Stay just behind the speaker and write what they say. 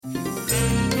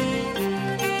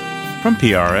From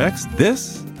PRX,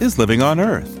 this is Living on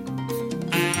Earth.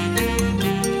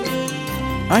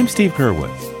 I'm Steve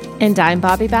Curwood. And I'm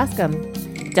Bobby Bascom.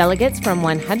 Delegates from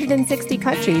 160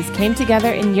 countries came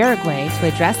together in Uruguay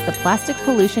to address the plastic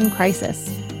pollution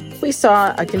crisis. We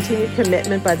saw a continued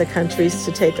commitment by the countries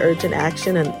to take urgent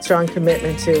action and strong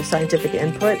commitment to scientific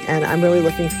input. And I'm really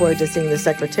looking forward to seeing the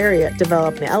Secretariat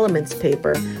develop an elements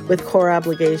paper with core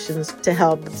obligations to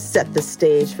help set the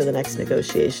stage for the next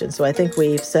negotiation. So I think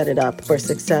we've set it up for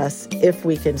success if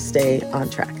we can stay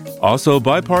on track. Also,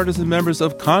 bipartisan members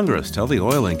of Congress tell the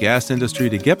oil and gas industry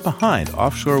to get behind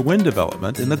offshore wind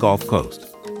development in the Gulf Coast.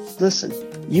 Listen,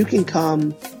 you can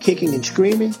come kicking and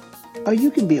screaming, or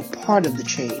you can be a part of the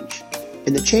change.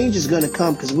 And the change is going to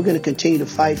come because we're going to continue to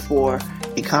fight for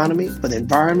economy, for the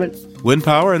environment. Wind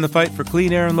power and the fight for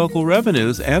clean air and local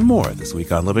revenues and more this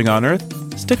week on Living on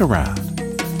Earth. Stick around.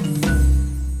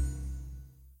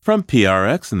 From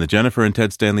PRX in the Jennifer and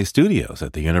Ted Stanley studios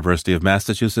at the University of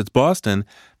Massachusetts, Boston,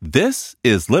 this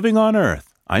is Living on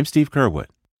Earth. I'm Steve Curwood.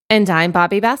 And I'm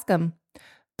Bobby Bascom.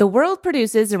 The world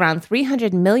produces around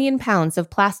 300 million pounds of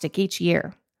plastic each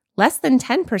year. Less than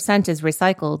 10% is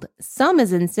recycled, some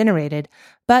is incinerated,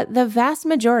 but the vast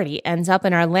majority ends up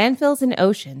in our landfills and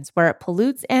oceans where it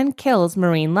pollutes and kills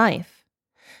marine life.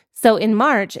 So in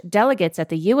March, delegates at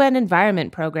the UN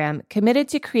Environment Program committed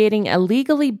to creating a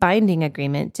legally binding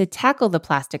agreement to tackle the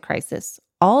plastic crisis,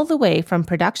 all the way from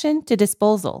production to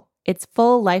disposal, its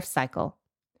full life cycle.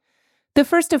 The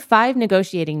first of 5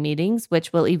 negotiating meetings,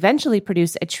 which will eventually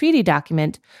produce a treaty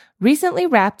document, recently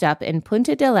wrapped up in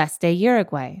Punta del Este,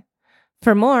 Uruguay.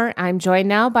 For more, I'm joined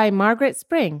now by Margaret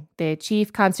Spring, the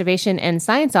Chief Conservation and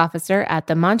Science Officer at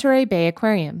the Monterey Bay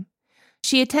Aquarium.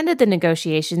 She attended the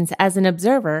negotiations as an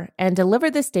observer and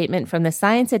delivered the statement from the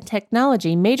Science and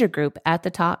Technology Major Group at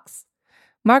the talks.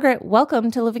 Margaret,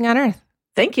 welcome to Living on Earth.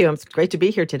 Thank you. It's great to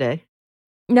be here today.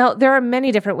 Now, there are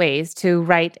many different ways to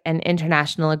write an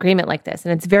international agreement like this,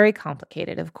 and it's very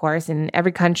complicated, of course, and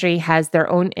every country has their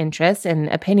own interests and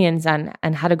opinions on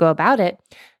how to go about it.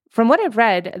 From what I've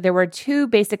read, there were 2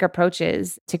 basic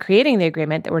approaches to creating the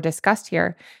agreement that were discussed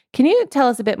here. Can you tell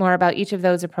us a bit more about each of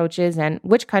those approaches and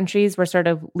which countries were sort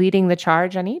of leading the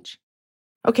charge on each?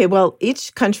 Okay, well,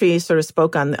 each country sort of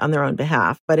spoke on their own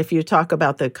behalf. But if you talk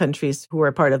about the countries who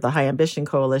are part of the High Ambition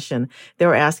Coalition, they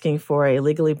were asking for a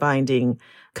legally binding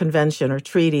convention or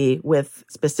treaty with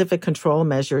specific control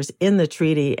measures in the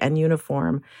treaty and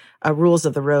uniform rules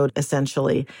of the road,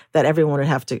 essentially, that everyone would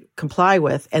have to comply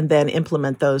with and then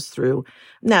implement those through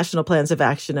national plans of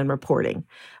action and reporting.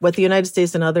 What the United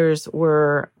States and others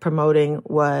were promoting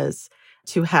was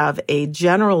to have a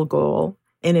general goal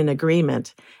in an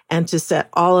agreement and to set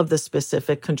all of the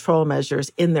specific control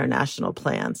measures in their national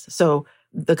plans. So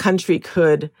the country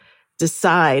could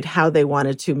decide how they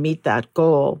wanted to meet that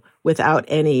goal without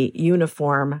any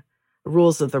uniform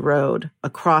rules of the road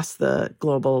across the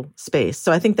global space.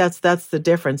 So I think that's the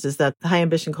difference, is that the High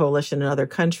Ambition Coalition and other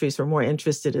countries were more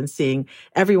interested in seeing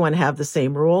everyone have the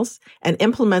same rules and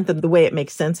implement them the way it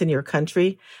makes sense in your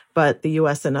country. But the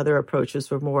U.S. and other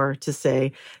approaches were more to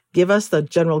say, give us the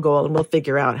general goal and we'll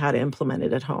figure out how to implement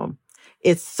it at home.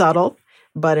 It's subtle,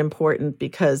 but important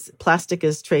because plastic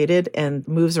is traded and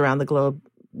moves around the globe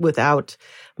without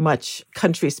much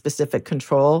country-specific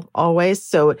control always.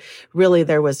 So really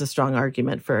there was a strong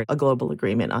argument for a global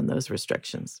agreement on those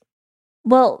restrictions.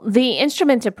 Well, the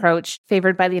instrument approach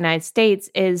favored by the United States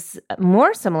is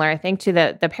more similar, I think, to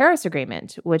the Paris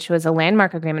Agreement, which was a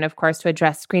landmark agreement, of course, to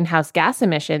address greenhouse gas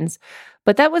emissions.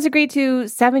 But that was agreed to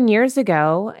 7 years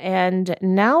ago. And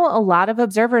now a lot of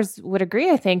observers would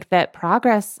agree, I think, that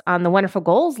progress on the wonderful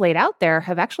goals laid out there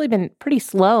have actually been pretty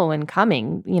slow in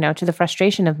coming, to the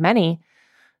frustration of many.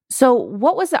 So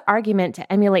what was the argument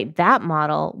to emulate that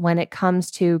model when it comes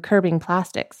to curbing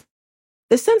plastics?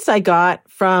 The sense I got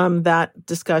from that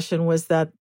discussion was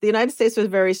that the United States was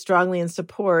very strongly in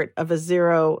support of a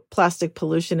zero plastic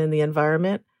pollution in the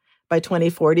environment by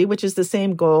 2040, which is the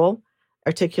same goal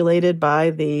articulated by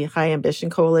the High Ambition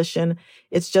Coalition.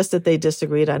 It's just that they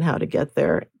disagreed on how to get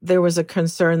there. There was a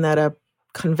concern that a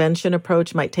convention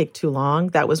approach might take too long.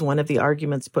 That was one of the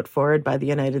arguments put forward by the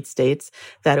United States,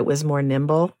 that it was more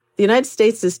nimble. The United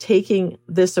States is taking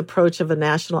this approach of a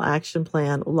national action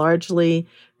plan largely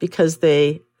because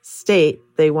they state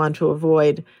they want to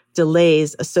avoid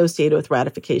delays associated with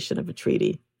ratification of a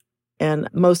treaty. And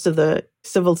most of the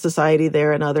civil society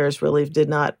there and others really did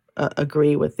not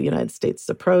agree with the United States'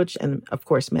 approach. And of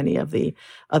course, many of the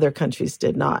other countries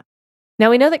did not. Now,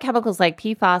 we know that chemicals like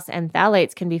PFAS and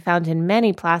phthalates can be found in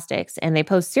many plastics, and they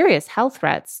pose serious health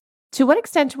threats. To what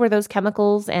extent were those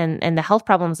chemicals and the health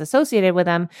problems associated with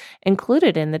them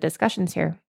included in the discussions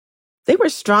here? They were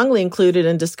strongly included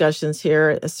in discussions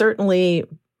here, certainly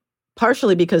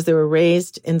partially because they were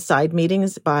raised inside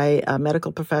meetings by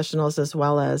medical professionals as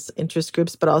well as interest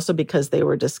groups, but also because they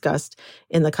were discussed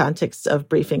in the context of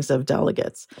briefings of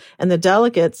delegates. And the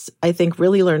delegates, I think,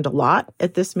 really learned a lot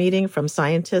at this meeting from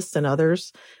scientists and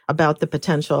others about the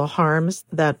potential harms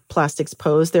that plastics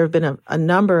pose. There have been a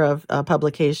number of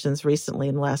publications recently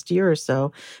in the last year or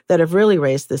so that have really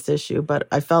raised this issue, but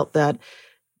I felt that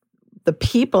the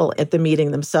people at the meeting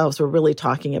themselves were really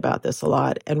talking about this a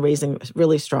lot and raising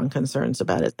really strong concerns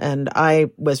about it. And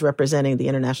I was representing the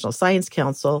International Science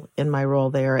Council in my role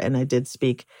there, and I did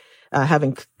speak,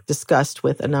 having discussed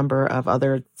with a number of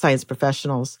other science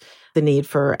professionals the need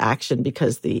for action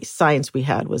because the science we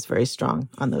had was very strong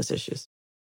on those issues.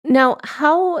 Now,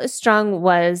 how strong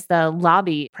was the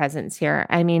lobby presence here?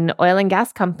 I mean, oil and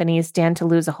gas companies stand to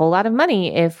lose a whole lot of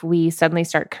money if we suddenly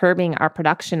start curbing our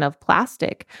production of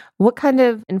plastic. What kind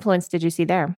of influence did you see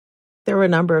there? There were a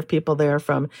number of people there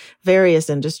from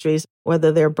various industries,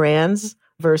 whether they're brands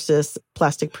versus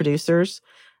plastic producers.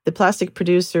 The plastic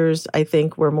producers, I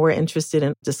think, were more interested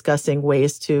in discussing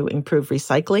ways to improve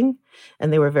recycling,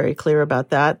 and they were very clear about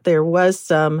that. There was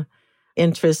some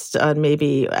interest on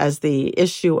maybe as the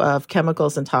issue of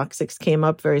chemicals and toxics came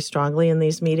up very strongly in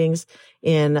these meetings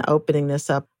in opening this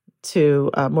up to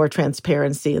more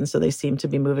transparency. And so they seem to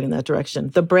be moving in that direction.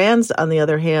 The brands, on the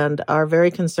other hand, are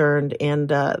very concerned, and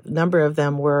a number of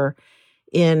them were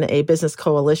in a business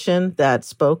coalition that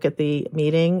spoke at the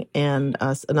meeting, and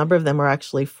a number of them were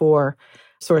actually for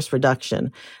source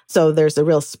reduction. So there's a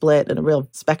real split and a real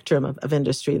spectrum of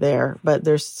industry there. But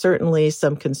there's certainly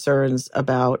some concerns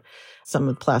about some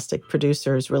of the plastic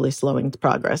producers really slowing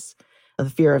progress, the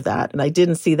fear of that. And I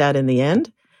didn't see that in the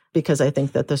end because I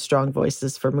think that the strong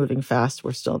voices for moving fast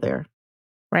were still there.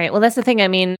 Right. Well, that's the thing. I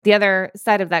mean, the other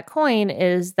side of that coin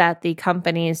is that the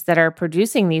companies that are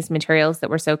producing these materials that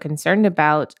we're so concerned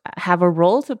about have a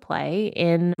role to play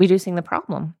in reducing the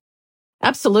problem.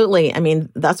 Absolutely. I mean,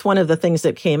 that's one of the things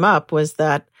that came up was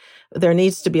that there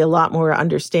needs to be a lot more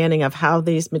understanding of how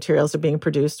these materials are being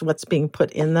produced, what's being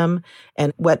put in them,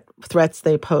 and what threats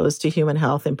they pose to human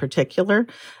health in particular.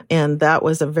 And that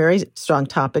was a very strong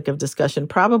topic of discussion,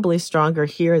 probably stronger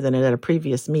here than at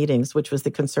previous meetings, which was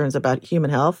the concerns about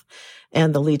human health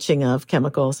and the leaching of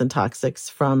chemicals and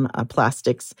toxics from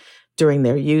plastics during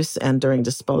their use and during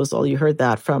disposal. You heard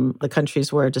that from the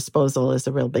countries where disposal is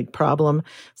a real big problem,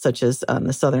 such as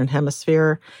the Southern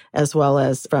Hemisphere, as well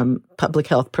as from public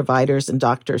health providers and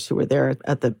doctors who were there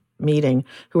at the meeting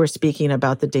who were speaking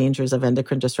about the dangers of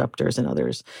endocrine disruptors and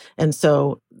others. And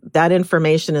so that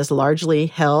information is largely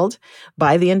held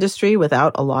by the industry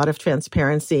without a lot of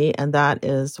transparency, and that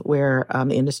is where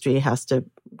the industry has to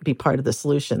be part of the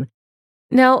solution.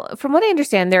 Now, from what I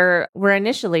understand, there were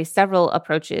initially several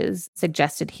approaches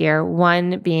suggested here,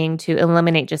 one being to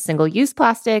eliminate just single-use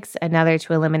plastics, another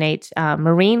to eliminate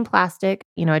marine plastic,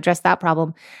 address that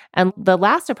problem. And the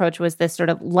last approach was this sort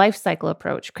of life cycle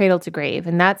approach, cradle to grave,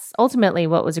 and that's ultimately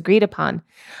what was agreed upon.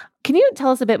 Can you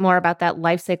tell us a bit more about that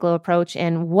life cycle approach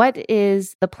and what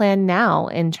is the plan now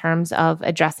in terms of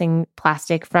addressing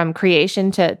plastic from creation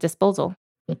to disposal?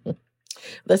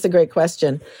 That's a great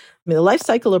question. The life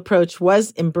cycle approach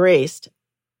was embraced.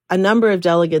 A number of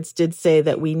delegates did say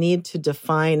that we need to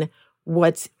define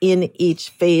what's in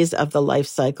each phase of the life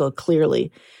cycle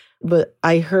clearly. But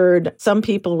I heard some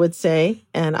people would say,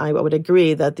 and I would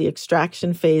agree, that the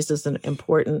extraction phase is an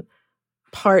important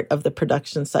part of the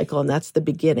production cycle, and that's the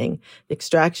beginning. The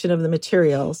extraction of the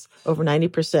materials, over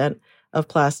 90% of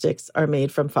plastics are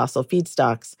made from fossil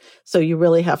feedstocks. So you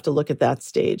really have to look at that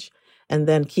stage and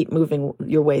then keep moving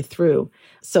your way through.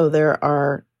 So there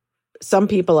are some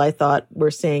people I thought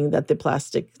were saying that the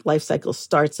plastic life cycle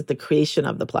starts at the creation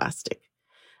of the plastic.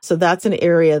 So that's an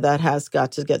area that has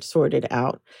got to get sorted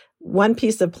out. One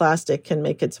piece of plastic can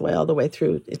make its way all the way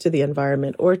through to the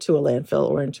environment or to a landfill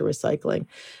or into recycling.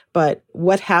 But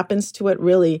what happens to it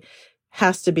really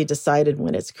has to be decided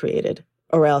when it's created,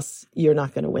 or else you're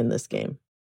not going to win this game.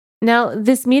 Now,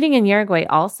 this meeting in Uruguay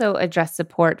also addressed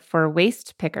support for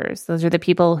waste pickers. Those are the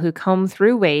people who comb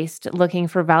through waste looking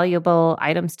for valuable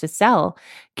items to sell.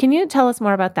 Can you tell us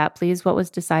more about that, please? What was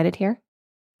decided here?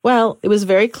 Well, it was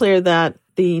very clear that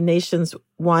the nations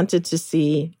wanted to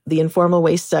see the informal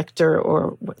waste sector,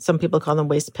 or what some people call them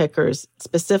waste pickers,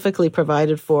 specifically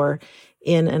provided for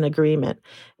in an agreement.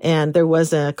 And there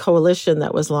was a coalition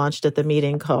that was launched at the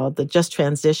meeting called the Just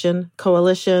Transition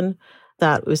Coalition,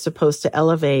 that was supposed to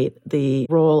elevate the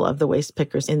role of the waste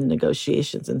pickers in the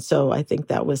negotiations. And so I think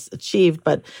that was achieved,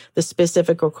 but the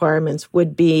specific requirements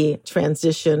would be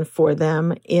transition for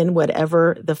them in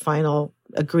whatever the final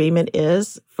agreement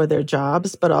is for their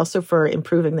jobs, but also for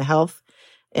improving the health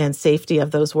and safety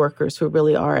of those workers who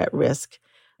really are at risk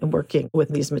in working with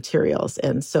these materials.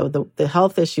 And so the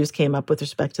health issues came up with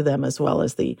respect to them, as well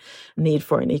as the need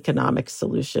for an economic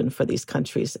solution for these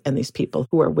countries and these people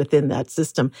who are within that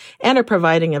system and are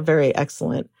providing a very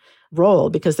excellent role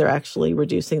because they're actually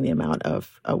reducing the amount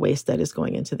of waste that is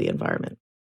going into the environment.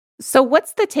 So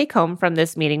what's the take home from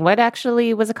this meeting? What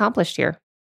actually was accomplished here?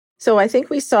 So I think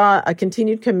we saw a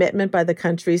continued commitment by the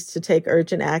countries to take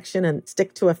urgent action and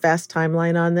stick to a fast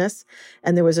timeline on this.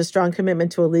 And there was a strong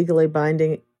commitment to a legally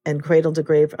binding and cradle to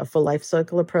grave, a full life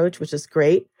cycle approach, which is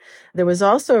great. There was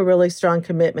also a really strong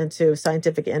commitment to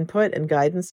scientific input and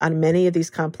guidance on many of these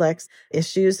complex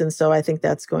issues. And so I think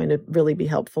that's going to really be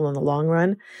helpful in the long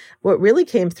run. What really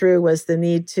came through was the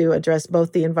need to address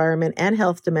both the environment and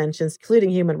health dimensions,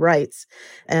 including human rights,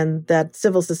 and that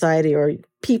civil society or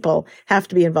people have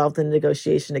to be involved in the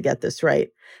negotiation to get this right.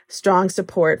 Strong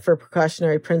support for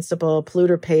precautionary principle,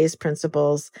 polluter pays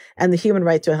principles, and the human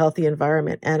right to a healthy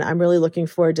environment. And I'm really looking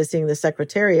forward to seeing the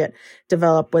Secretariat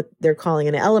develop what they're calling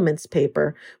an elements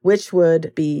paper, which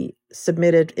would be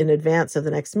submitted in advance of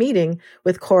the next meeting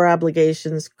with core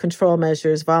obligations, control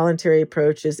measures, voluntary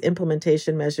approaches,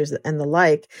 implementation measures, and the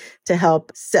like to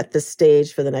help set the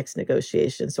stage for the next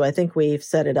negotiation. So I think we've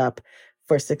set it up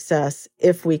for success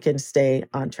if we can stay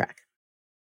on track.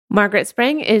 Margaret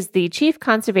Spring is the Chief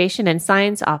Conservation and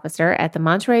Science Officer at the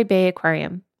Monterey Bay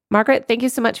Aquarium. Margaret, thank you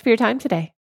so much for your time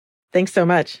today. Thanks so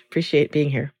much. Appreciate being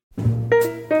here.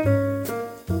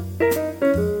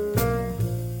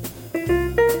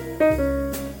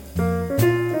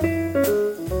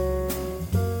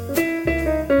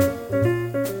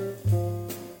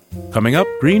 Coming up,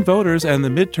 green voters and the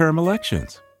midterm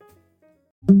elections.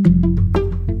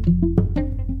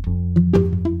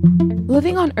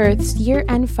 Living on Earth's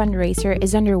year-end fundraiser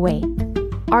is underway.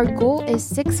 Our goal is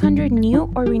 600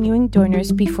 new or renewing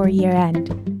donors before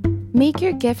year-end. Make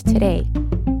your gift today.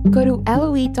 Go to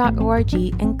LOE.org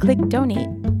and click Donate.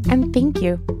 And thank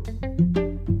you.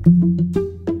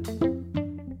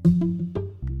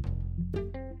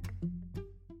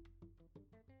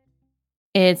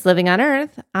 It's Living on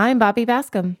Earth. I'm Bobby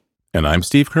Bascom. And I'm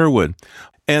Steve Curwood.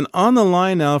 And on the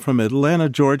line now from Atlanta,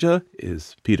 Georgia,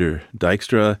 is Peter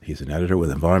Dykstra. He's an editor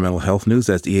with Environmental Health News.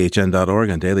 That's ehn.org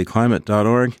and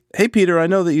dailyclimate.org. Hey, Peter, I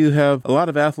know that you have a lot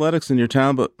of athletics in your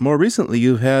town, but more recently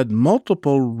you've had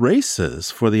multiple races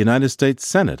for the United States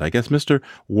Senate. I guess Mr.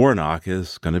 Warnock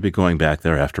is going to be going back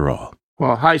there after all.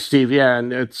 Well, hi, Steve. Yeah,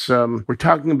 and it's we're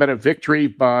talking about a victory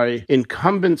by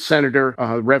incumbent Senator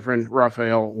Reverend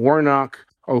Raphael Warnock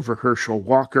over Herschel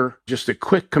Walker. Just a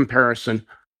quick comparison.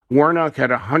 Warnock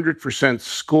had a 100%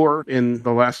 score in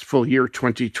the last full year,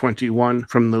 2021,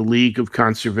 from the League of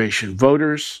Conservation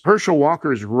Voters. Herschel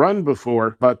Walker's run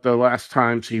before, but the last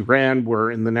times he ran were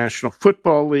in the National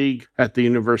Football League at the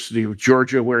University of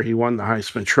Georgia, where he won the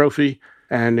Heisman Trophy,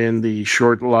 and in the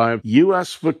short-lived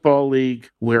U.S. Football League,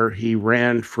 where he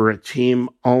ran for a team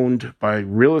owned by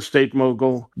real estate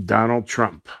mogul Donald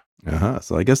Trump.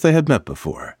 So I guess they had met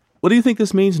before. What do you think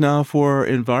this means now for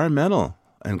environmental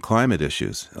and climate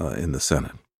issues in the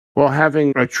Senate? Well,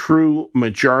 having a true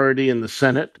majority in the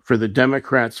Senate for the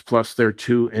Democrats plus their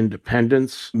two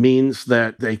independents means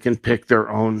that they can pick their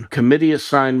own committee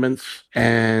assignments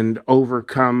and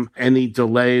overcome any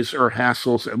delays or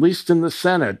hassles, at least in the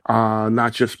Senate,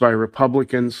 not just by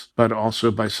Republicans, but also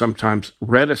by sometimes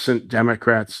reticent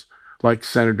Democrats like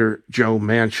Senator Joe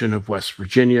Manchin of West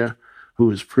Virginia, who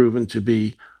has proven to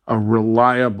be a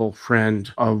reliable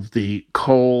friend of the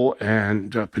coal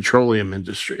and petroleum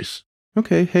industries.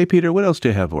 Okay. Hey, Peter, what else do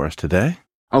you have for us today?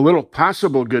 A little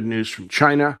possible good news from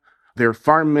China. Their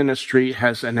farm ministry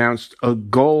has announced a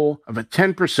goal of a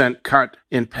 10% cut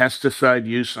in pesticide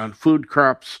use on food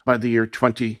crops by the year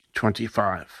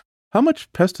 2025. How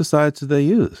much pesticides do they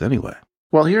use anyway?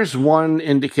 Well, here's one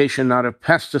indication not of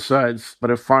pesticides,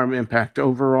 but of farm impact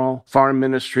overall. Farm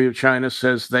Ministry of China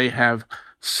says they have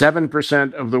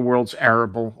 7% of the world's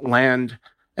arable land,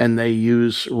 and they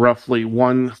use roughly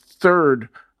 1/3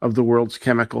 of the world's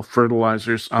chemical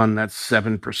fertilizers on that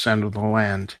 7% of the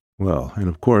land. Well, and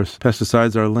of course,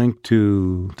 pesticides are linked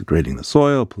to degrading the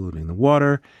soil, polluting the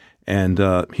water, and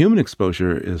human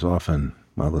exposure is often,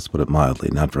 well, let's put it mildly,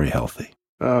 not very healthy.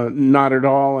 Not at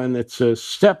all, and it's a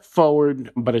step forward,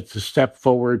 but it's a step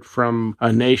forward from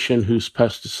a nation whose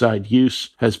pesticide use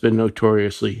has been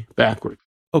notoriously backward.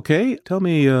 Okay, tell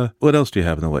me, what else do you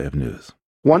have in the way of news?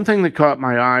 One thing that caught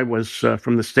my eye was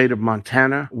from the state of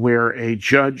Montana, where a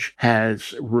judge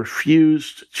has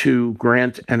refused to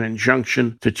grant an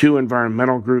injunction to two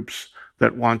environmental groups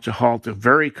that want to halt a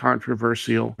very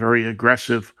controversial, very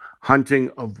aggressive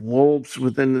hunting of wolves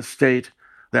within the state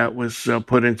that was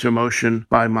put into motion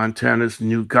by Montana's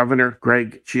new governor,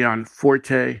 Greg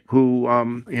Gianforte,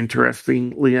 who,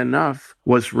 interestingly enough,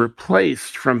 was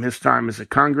replaced from his time as a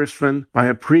congressman by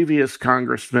a previous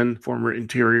congressman, former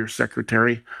Interior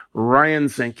Secretary Ryan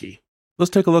Zinke. Let's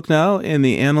take a look now in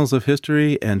the annals of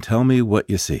history and tell me what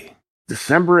you see.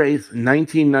 December 8th,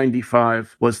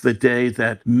 1995 was the day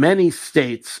that many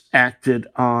states acted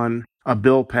on a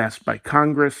bill passed by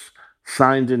Congress,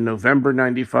 signed in November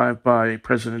 95 by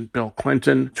President Bill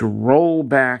Clinton, to roll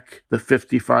back the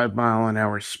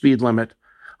 55-mile-an-hour speed limit.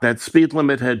 That speed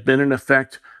limit had been in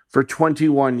effect for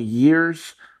 21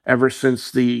 years, ever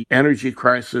since the energy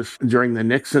crisis during the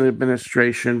Nixon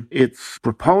administration. Its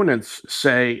proponents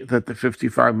say that the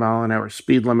 55-mile-an-hour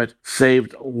speed limit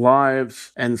saved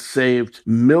lives and saved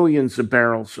millions of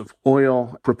barrels of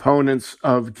oil. Proponents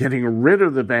of getting rid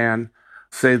of the ban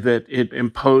say that it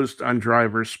imposed on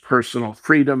drivers personal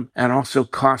freedom and also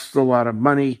cost a lot of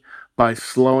money by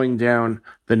slowing down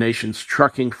the nation's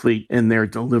trucking fleet in their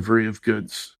delivery of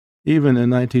goods. Even in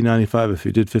 1995, if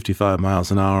you did 55 miles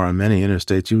an hour on many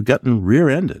interstates, you'd gotten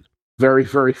rear-ended. Very,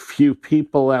 very few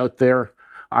people out there,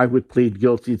 I would plead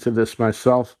guilty to this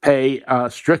myself, pay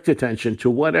strict attention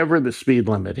to whatever the speed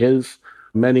limit is.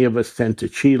 Many of us tend to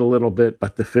cheat a little bit,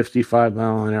 but the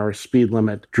 55-mile-an-hour speed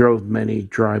limit drove many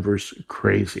drivers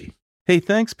crazy. Hey,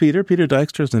 thanks, Peter. Peter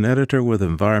Dykstra is an editor with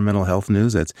Environmental Health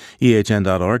News. That's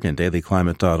ehn.org and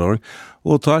dailyclimate.org.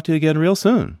 We'll talk to you again real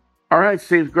soon. All right,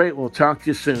 Steve, great. We'll talk to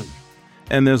you soon.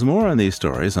 And there's more on these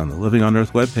stories on the Living on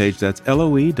Earth webpage. That's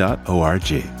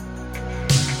LOE.org.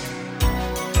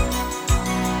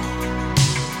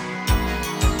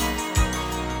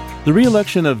 The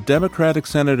re-election of Democratic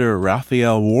Senator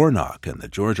Raphael Warnock in the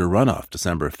Georgia runoff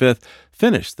December 5th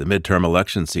finished the midterm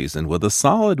election season with a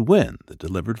solid win that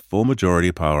delivered full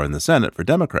majority power in the Senate for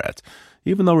Democrats,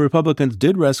 even though Republicans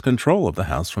did wrest control of the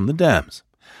House from the Dems.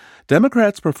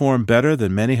 Democrats performed better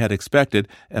than many had expected,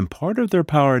 and part of their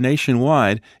power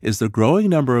nationwide is the growing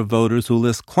number of voters who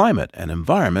list climate and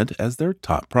environment as their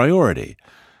top priority.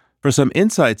 For some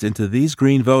insights into these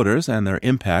green voters and their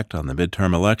impact on the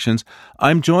midterm elections,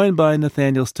 I'm joined by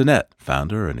Nathaniel Stinnett,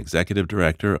 founder and executive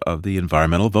director of the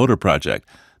Environmental Voter Project.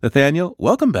 Nathaniel,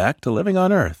 welcome back to Living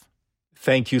on Earth.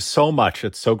 Thank you so much.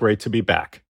 It's so great to be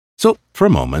back. So, for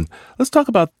a moment, let's talk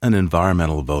about an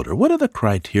environmental voter. What are the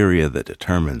criteria that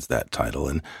determines that title,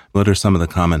 and what are some of the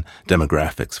common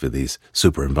demographics for these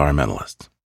super environmentalists?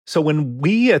 So when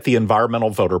we at the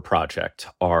Environmental Voter Project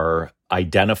are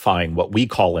identifying what we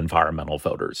call environmental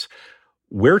voters,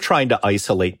 we're trying to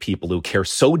isolate people who care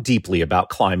so deeply about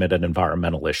climate and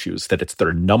environmental issues that it's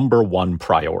their number one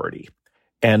priority.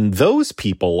 And those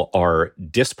people are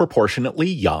disproportionately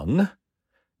young.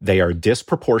 They are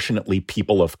disproportionately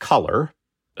people of color,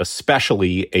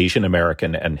 especially Asian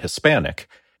American and Hispanic.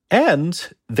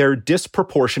 And they're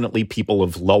disproportionately people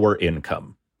of lower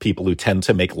income, people who tend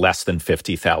to make less than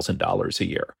 $50,000 a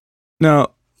year.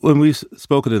 Now, when we've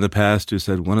spoken in the past, you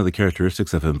said one of the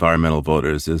characteristics of environmental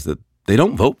voters is that they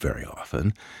don't vote very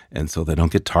often, and so they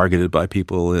don't get targeted by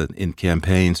people in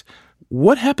campaigns.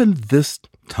 What happened this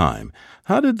time?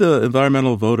 How did the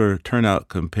environmental voter turnout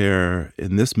compare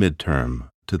in this midterm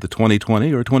to the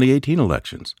 2020 or 2018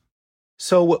 elections?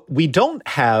 So we don't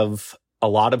have a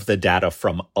lot of the data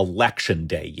from Election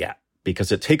Day yet,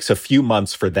 because it takes a few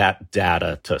months for that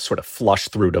data to sort of flush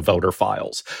through to voter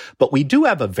files. But we do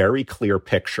have a very clear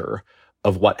picture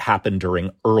of what happened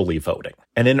during early voting.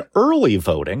 And in early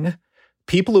voting,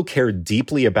 people who care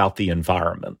deeply about the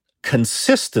environment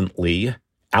consistently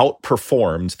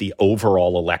outperformed the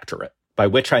overall electorate, by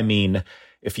which I mean,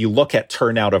 if you look at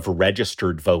turnout of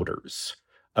registered voters,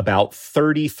 about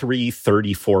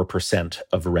 34%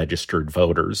 of registered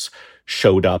voters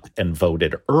showed up and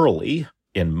voted early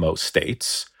in most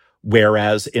states,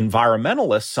 whereas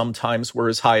environmentalists sometimes were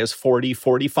as high as 40,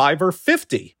 45, or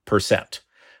 50%.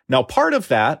 Now, part of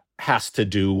that has to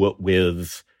do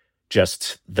with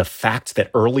just the fact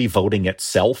that early voting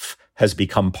itself has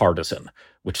become partisan,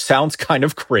 which sounds kind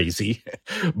of crazy,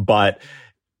 but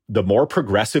the more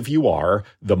progressive you are,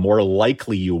 the more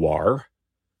likely you are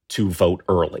to vote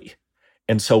early.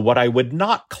 And so what I would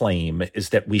not claim is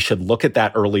that we should look at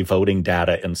that early voting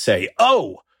data and say,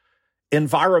 oh,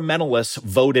 environmentalists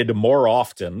voted more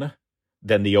often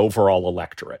than the overall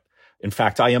electorate. In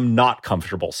fact, I am not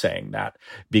comfortable saying that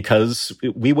because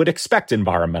we would expect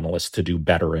environmentalists to do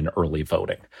better in early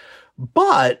voting.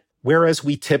 But whereas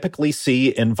we typically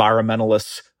see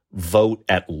environmentalists vote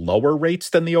at lower rates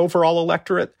than the overall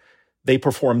electorate, they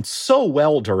performed so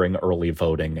well during early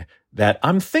voting that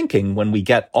I'm thinking when we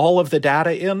get all of the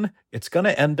data in, it's going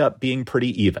to end up being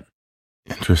pretty even.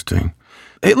 Interesting.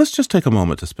 Hey, let's just take a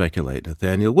moment to speculate,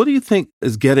 Nathaniel. What do you think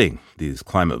is getting these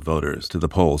climate voters to the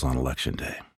polls on Election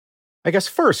Day? I guess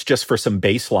first, just for some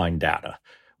baseline data,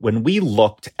 when we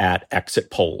looked at exit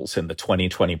polls in the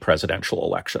 2020 presidential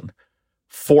election,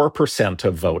 4%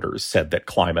 of voters said that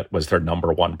climate was their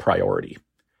number one priority.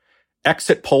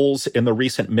 Exit polls in the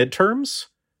recent midterms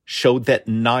showed that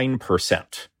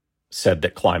 9% said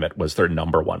that climate was their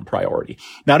number one priority.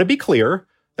 Now, to be clear,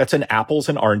 that's an apples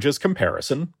and oranges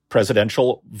comparison.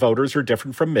 Presidential voters are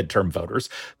different from midterm voters,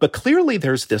 but clearly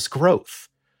there's this growth.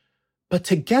 But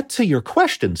to get to your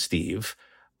question, Steve,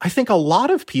 I think a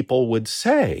lot of people would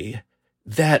say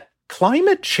that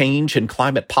climate change and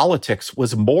climate politics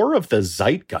was more of the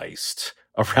zeitgeist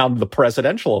around the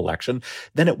presidential election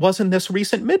than it was in this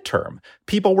recent midterm.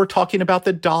 People were talking about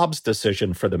the Dobbs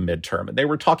decision for the midterm, and they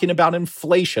were talking about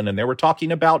inflation, and they were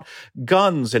talking about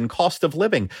guns and cost of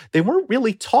living. They weren't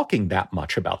really talking that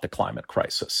much about the climate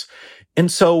crisis. And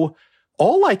so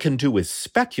all I can do is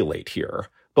speculate here,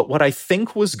 but what I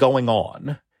think was going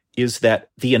on is that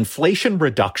the Inflation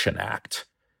Reduction Act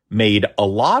made a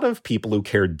lot of people who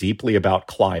cared deeply about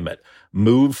climate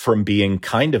move from being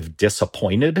kind of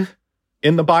disappointed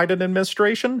in the Biden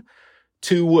administration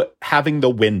to having the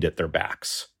wind at their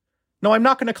backs. No, I'm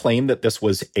not going to claim that this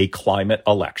was a climate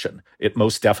election. It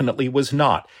most definitely was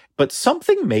not. But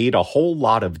something made a whole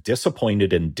lot of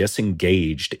disappointed and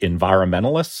disengaged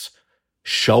environmentalists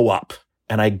show up.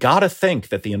 And I got to think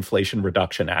that the Inflation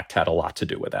Reduction Act had a lot to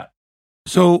do with that.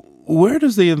 So where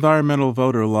does the environmental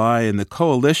voter lie in the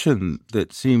coalition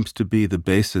that seems to be the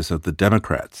basis of the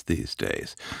Democrats these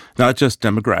days? Not just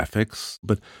demographics,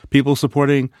 but people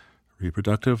supporting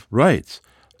reproductive rights,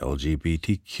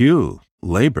 LGBTQ,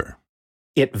 labor.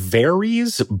 It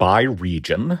varies by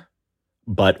region,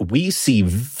 but we see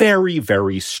very,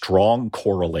 very strong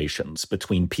correlations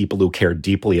between people who care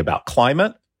deeply about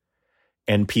climate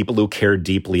and people who care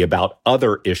deeply about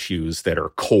other issues that are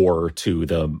core to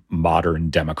the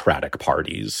modern Democratic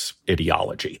Party's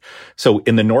ideology. So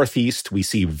in the Northeast, we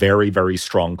see very, very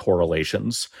strong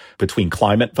correlations between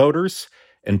climate voters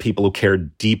and people who care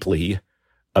deeply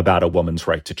about a woman's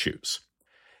right to choose.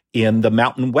 In the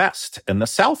Mountain West and the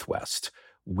Southwest,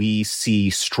 we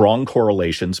see strong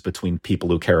correlations between people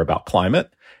who care about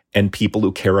climate and people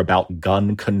who care about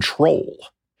gun control.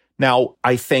 Now,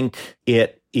 I think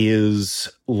it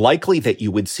is likely that you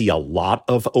would see a lot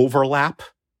of overlap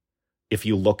if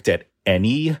you looked at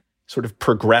any sort of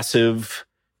progressive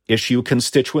issue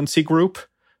constituency group.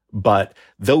 But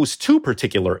those two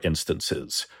particular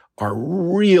instances are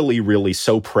really, really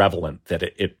so prevalent that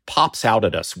it pops out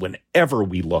at us whenever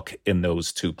we look in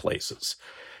those two places.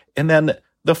 And then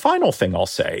the final thing I'll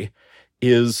say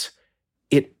is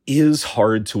it is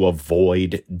hard to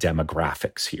avoid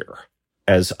demographics here.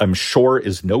 As I'm sure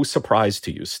is no surprise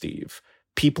to you, Steve,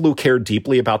 people who care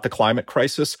deeply about the climate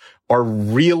crisis are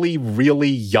really, really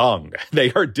young.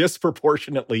 They are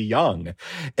disproportionately young.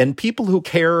 And people who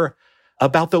care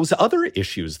about those other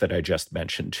issues that I just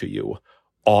mentioned to you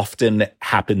often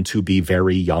happen to be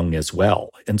very young as well.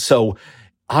 And so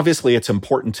obviously it's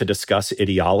important to discuss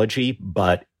ideology,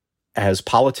 but as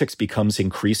politics becomes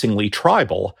increasingly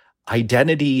tribal,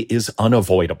 identity is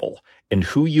unavoidable, and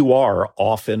who you are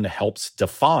often helps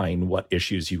define what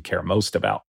issues you care most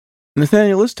about.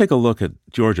 Nathaniel, let's take a look at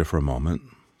Georgia for a moment.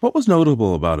 What was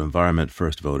notable about Environment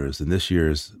First voters in this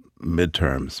year's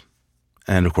midterms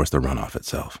and, of course, the runoff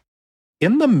itself?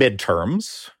 In the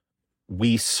midterms,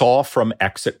 we saw from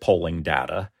exit polling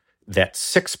data that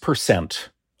 6%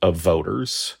 of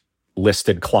voters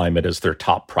listed climate as their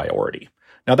top priority.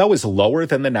 Now, that was lower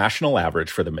than the national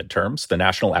average for the midterms. The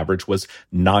national average was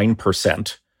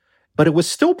 9%, but it was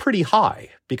still pretty high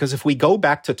because if we go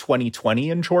back to 2020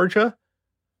 in Georgia,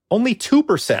 only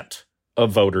 2%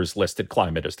 of voters listed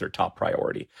climate as their top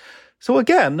priority. So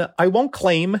again, I won't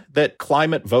claim that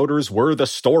climate voters were the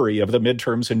story of the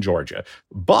midterms in Georgia,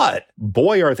 but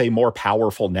boy, are they more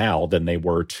powerful now than they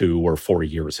were 2 or 4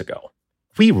 years ago.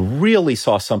 We really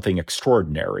saw something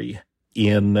extraordinary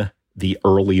in the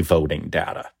early voting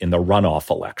data in the runoff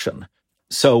election.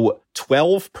 So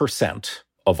 12%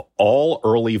 of all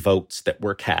early votes that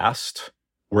were cast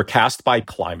by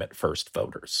climate first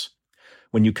voters.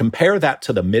 When you compare that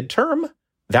to the midterm,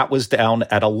 that was down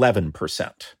at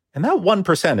 11%. And that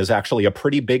 1% is actually a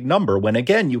pretty big number when,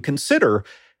 again, you consider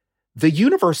the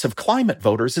universe of climate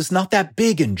voters is not that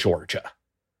big in Georgia.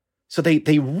 So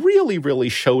they really, really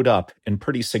showed up in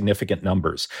pretty significant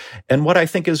numbers. And what I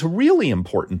think is really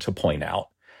important to point out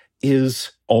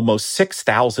is almost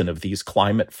 6,000 of these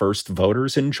climate first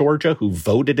voters in Georgia who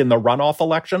voted in the runoff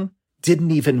election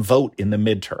didn't even vote in the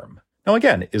midterm. Now,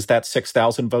 again, is that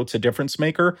 6,000 votes a difference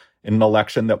maker in an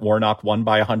election that Warnock won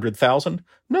by 100,000?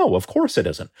 No, of course it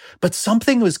isn't. But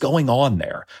something was going on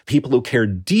there. People who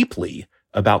cared deeply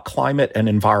about climate and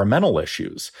environmental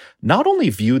issues not only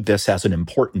viewed this as an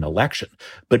important election,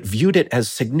 but viewed it as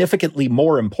significantly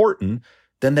more important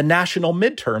than the national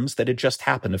midterms that had just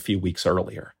happened a few weeks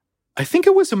earlier. I think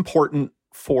it was important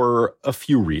for a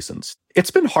few reasons.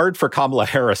 It's been hard for Kamala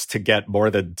Harris to get more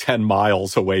than 10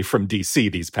 miles away from D.C.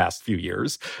 these past few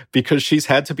years because she's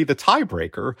had to be the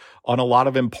tiebreaker on a lot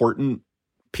of important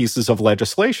pieces of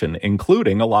legislation,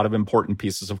 including a lot of important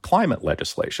pieces of climate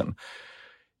legislation.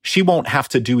 She won't have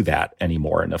to do that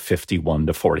anymore in a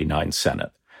 51-49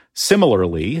 Senate.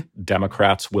 Similarly,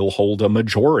 Democrats will hold a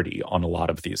majority on a lot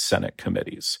of these Senate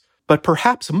committees. But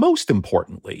perhaps most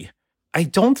importantly, I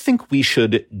don't think we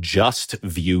should just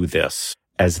view this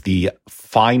as the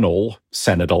final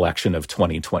Senate election of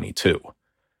 2022.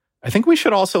 I think we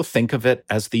should also think of it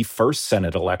as the first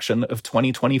Senate election of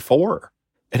 2024.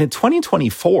 And in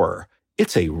 2024,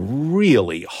 it's a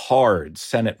really hard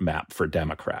Senate map for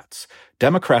Democrats.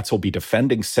 Democrats will be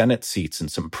defending Senate seats in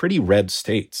some pretty red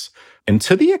states. And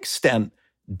to the extent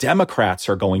Democrats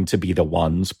are going to be the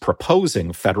ones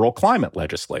proposing federal climate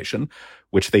legislation,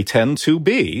 which they tend to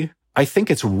be, I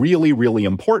think it's really, really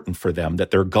important for them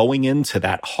that they're going into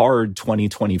that hard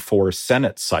 2024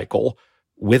 Senate cycle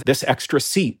with this extra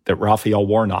seat that Raphael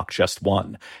Warnock just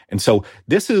won. And so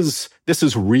this is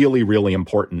really, really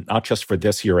important, not just for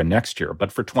this year and next year,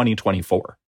 but for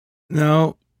 2024.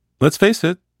 Now, let's face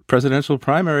it, presidential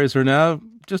primaries are now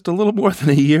just a little more than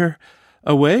a year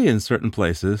away in certain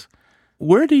places.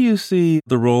 Where do you see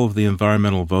the role of the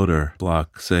environmental voter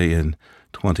bloc, say, in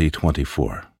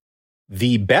 2024?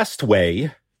 The best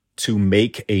way to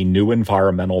make a new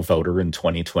environmental voter in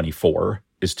 2024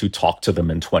 is to talk to them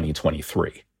in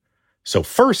 2023. So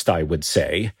first, I would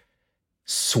say,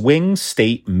 swing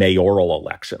state mayoral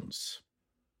elections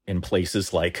in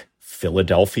places like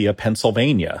Philadelphia,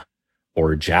 Pennsylvania,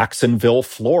 or Jacksonville,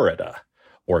 Florida,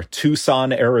 or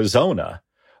Tucson, Arizona,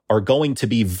 are going to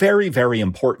be very, very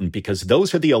important because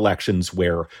those are the elections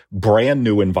where brand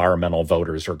new environmental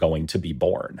voters are going to be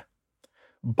born.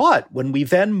 But when we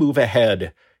then move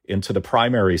ahead into the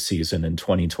primary season in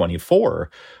 2024,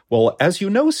 well, as you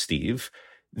know, Steve,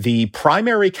 the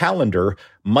primary calendar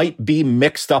might be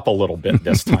mixed up a little bit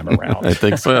this time around. I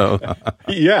think so.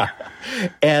 Yeah.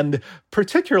 And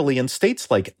particularly in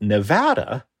states like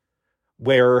Nevada,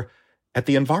 where at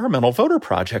the Environmental Voter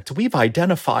Project, we've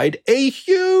identified a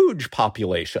huge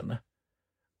population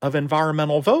of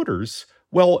environmental voters.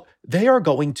 Well, they are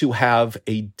going to have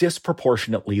a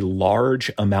disproportionately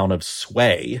large amount of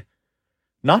sway,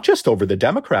 not just over the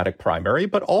Democratic primary,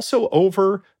 but also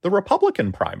over the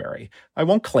Republican primary. I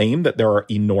won't claim that there are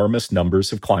enormous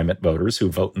numbers of climate voters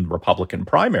who vote in Republican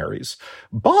primaries,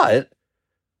 but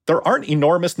there aren't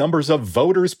enormous numbers of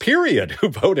voters, period, who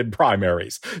vote in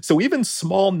primaries. So even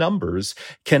small numbers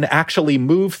can actually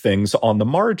move things on the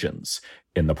margins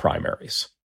in the primaries.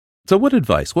 So what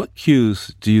advice, what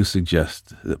cues do you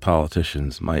suggest that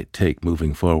politicians might take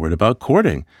moving forward about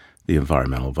courting the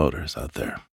environmental voters out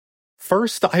there?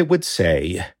 First, I would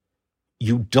say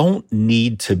you don't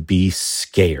need to be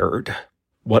scared.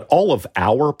 What all of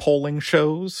our polling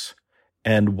shows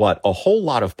and what a whole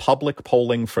lot of public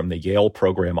polling from the Yale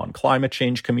Program on Climate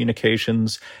Change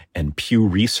Communications and Pew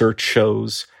Research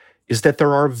shows is that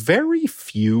there are very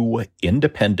few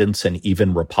independents and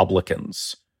even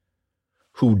Republicans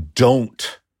who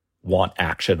don't want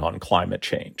action on climate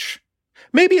change.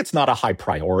 Maybe it's not a high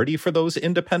priority for those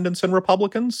independents and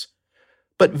Republicans,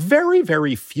 but very,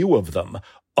 very few of them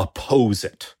oppose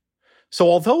it. So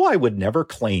although I would never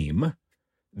claim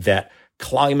that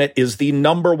climate is the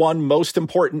number one most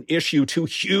important issue to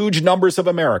huge numbers of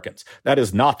Americans, that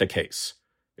is not the case.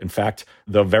 In fact,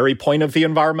 the very point of the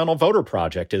Environmental Voter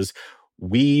Project is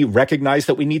we recognize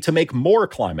that we need to make more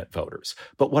climate voters.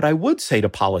 But what I would say to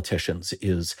politicians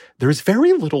is there's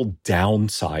very little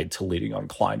downside to leading on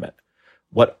climate.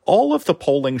 What all of the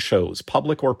polling shows,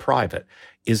 public or private,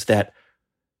 is that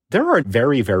there are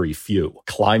very, very few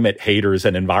climate haters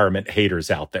and environment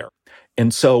haters out there.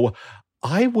 And so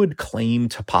I would claim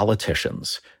to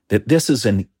politicians that this is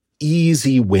an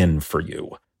easy win for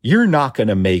you. You're not going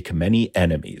to make many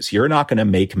enemies. You're not going to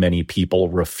make many people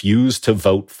refuse to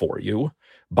vote for you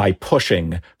by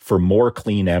pushing for more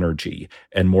clean energy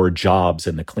and more jobs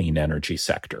in the clean energy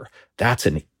sector. That's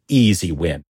an easy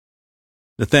win.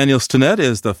 Nathaniel Stinnett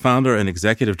is the founder and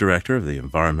executive director of the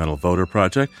Environmental Voter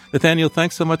Project. Nathaniel,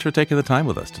 thanks so much for taking the time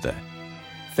with us today.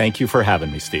 Thank you for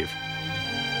having me, Steve.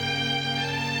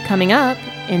 Coming up,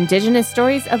 indigenous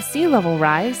stories of sea level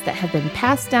rise that have been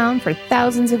passed down for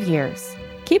thousands of years.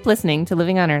 Keep listening to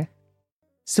Living on Earth.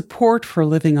 Support for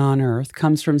Living on Earth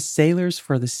comes from Sailors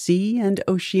for the Sea and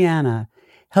Oceana,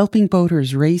 helping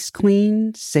boaters race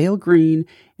clean, sail green,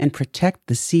 and protect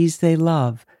the seas they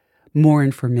love. More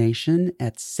information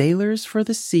at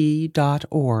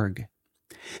sailorsforthesea.org.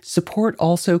 Support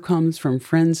also comes from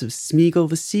Friends of Smeagol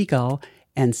the Seagull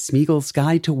and Smeagol's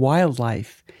Guide to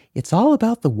Wildlife. It's all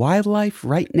about the wildlife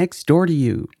right next door to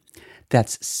you.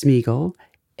 That's Smeagol,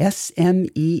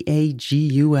 Smeagull,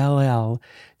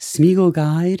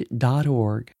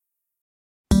 smeagolguide.org.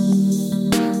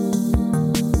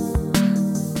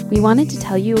 We wanted to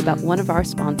tell you about one of our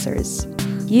sponsors,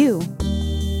 you.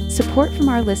 Support from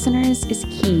our listeners is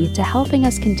key to helping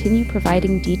us continue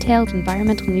providing detailed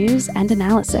environmental news and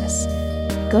analysis.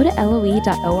 Go to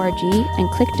LOE.org and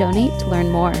click Donate to learn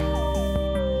more.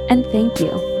 And thank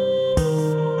you.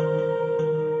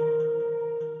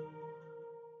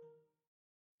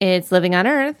 It's Living on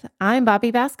Earth. I'm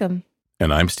Bobby Bascom.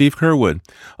 And I'm Steve Curwood.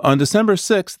 On December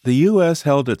 6th, the U.S.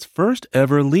 held its first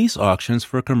ever lease auctions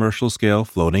for commercial-scale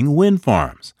floating wind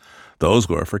farms. Those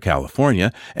were for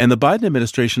California, and the Biden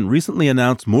administration recently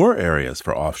announced more areas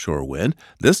for offshore wind,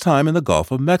 this time in the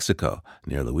Gulf of Mexico,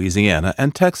 near Louisiana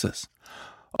and Texas.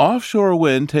 Offshore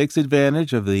wind takes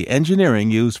advantage of the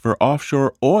engineering used for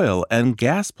offshore oil and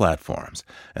gas platforms,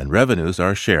 and revenues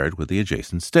are shared with the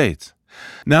adjacent states.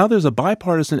 Now there's a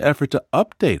bipartisan effort to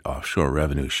update offshore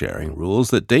revenue sharing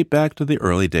rules that date back to the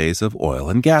early days of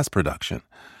oil and gas production.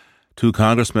 Two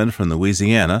congressmen from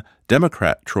Louisiana,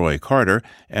 Democrat Troy Carter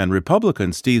and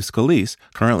Republican Steve Scalise,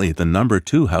 currently the number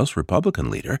 2 House Republican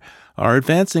leader, are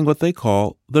advancing what they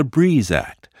call the BREEZE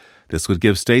Act. This would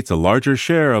give states a larger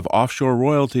share of offshore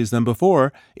royalties than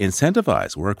before,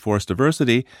 incentivize workforce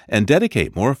diversity, and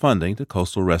dedicate more funding to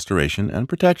coastal restoration and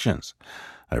protections.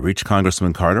 I reached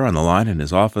Congressman Carter on the line in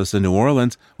his office in New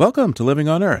Orleans. Welcome to Living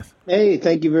on Earth. Hey,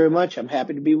 thank you very much. I'm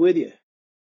happy to be with you.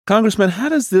 Congressman, how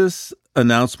does this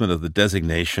announcement of the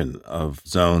designation of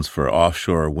zones for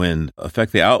offshore wind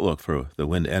affect the outlook for the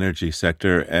wind energy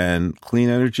sector and clean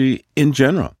energy in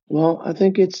general? Well, I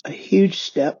think it's a huge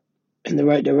step in the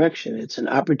right direction. It's an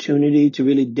opportunity to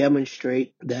really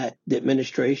demonstrate that the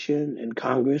administration and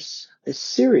Congress is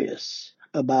serious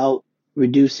about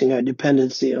reducing our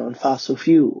dependency on fossil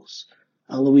fuels.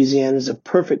 Louisiana is a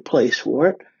perfect place for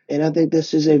it. And I think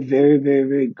this is a very, very,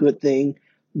 very good thing.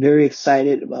 Very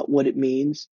excited about what it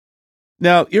means.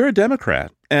 Now, you're a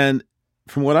Democrat, and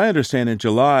from what I understand, in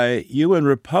July, you and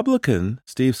Republican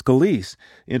Steve Scalise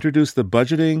introduced the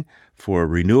Budgeting for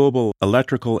Renewable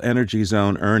Electrical Energy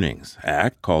Zone Earnings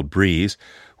Act, called BREEZE,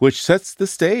 which sets the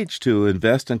stage to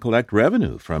invest and collect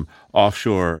revenue from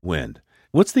offshore wind.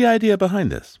 What's the idea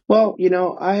behind this? Well,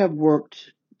 I have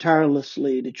worked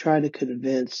tirelessly to try to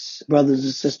convince brothers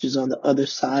and sisters on the other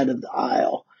side of the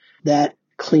aisle that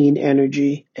clean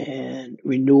energy and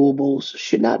renewables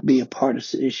should not be a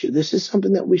partisan issue. This is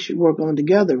something that we should work on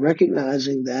together,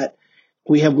 recognizing that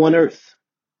we have one Earth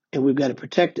and we've got to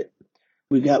protect it.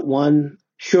 We've got one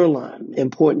shoreline, the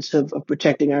importance of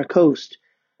protecting our coast.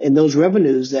 And those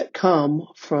revenues that come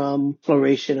from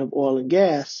exploration of oil and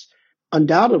gas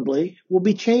undoubtedly will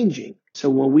be changing.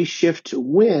 So when we shift to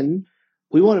wind,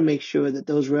 we want to make sure that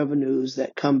those revenues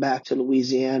that come back to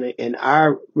Louisiana and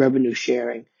our revenue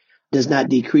sharing does not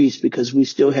decrease because we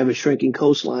still have a shrinking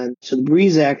coastline. So the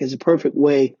BREEZE Act is a perfect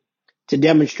way to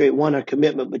demonstrate, one, our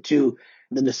commitment, but two,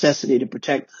 the necessity to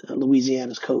protect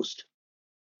Louisiana's coast.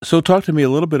 So talk to me a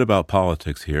little bit about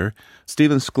politics here.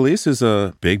 Stephen Scalise is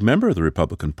a big member of the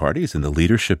Republican Party. He's in the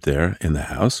leadership there in the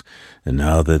House. And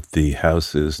now that the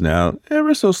House is now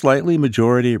ever so slightly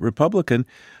majority Republican,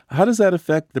 how does that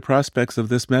affect the prospects of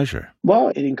this measure?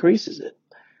 Well, it increases it.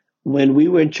 When we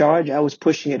were in charge, I was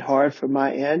pushing it hard from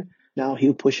my end. Now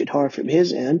he'll push it hard from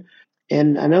his end.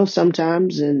 And I know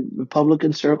sometimes in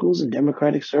Republican circles and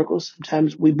Democratic circles,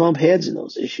 sometimes we bump heads in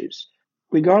those issues.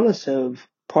 Regardless of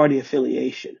party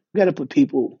affiliation, we've got to put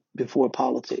people before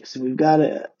politics. And we've got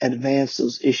to advance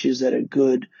those issues that are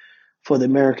good for the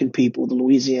American people, the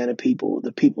Louisiana people,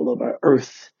 the people of our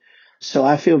earth. So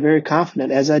I feel very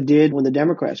confident, as I did when the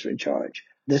Democrats were in charge.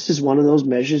 This is one of those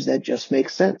measures that just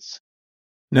makes sense.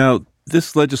 Now,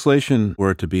 this legislation,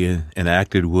 were it to be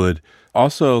enacted, would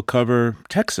also cover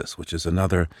Texas, which is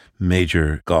another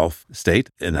major Gulf state.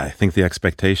 And I think the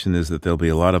expectation is that there'll be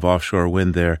a lot of offshore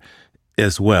wind there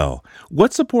as well.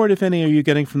 What support, if any, are you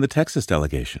getting from the Texas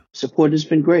delegation? Support has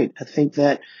been great. I think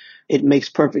that it makes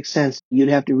perfect sense. You'd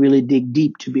have to really dig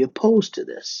deep to be opposed to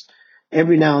this.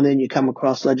 Every now and then you come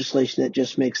across legislation that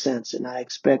just makes sense. And I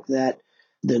expect that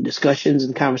the discussions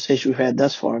and conversations we've had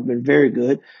thus far have been very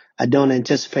good. I don't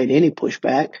anticipate any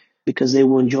pushback because they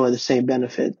will enjoy the same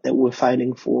benefit that we're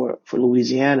fighting for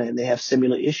Louisiana, and they have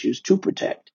similar issues to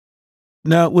protect.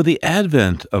 Now, with the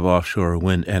advent of offshore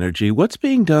wind energy, what's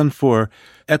being done for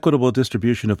equitable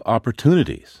distribution of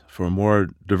opportunities for more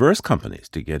diverse companies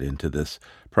to get into this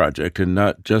project and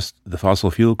not just the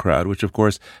fossil fuel crowd, which of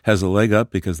course has a leg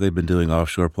up because they've been doing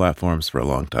offshore platforms for a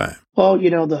long time? Well,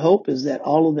 the hope is that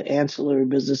all of the ancillary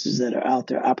businesses that are out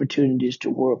there, opportunities to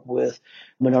work with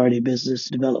minority business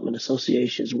development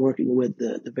associations, working with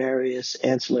the various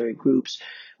ancillary groups,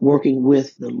 working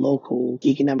with the local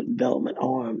economic development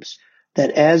arms,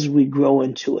 that as we grow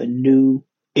into a new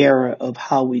era of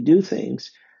how we do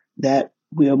things, that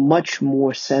we are much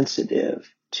more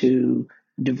sensitive to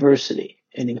diversity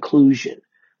and inclusion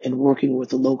and working with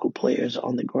the local players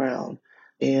on the ground.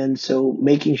 And so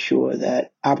making sure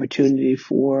that opportunity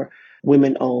for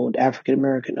women owned, African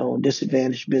American owned,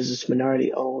 disadvantaged business,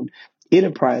 minority owned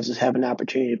enterprises have an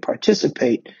opportunity to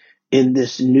participate in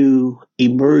this new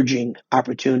emerging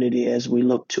opportunity as we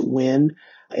look to wind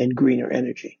and greener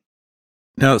energy.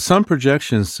 Now, some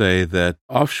projections say that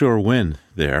offshore wind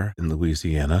there in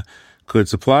Louisiana could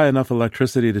supply enough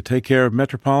electricity to take care of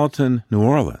metropolitan New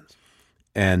Orleans.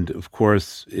 And of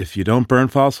course, if you don't burn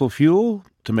fossil fuel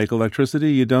to make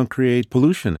electricity, you don't create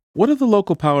pollution. What are the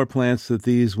local power plants that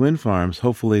these wind farms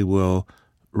hopefully will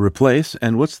replace?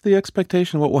 And what's the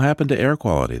expectation? What will happen to air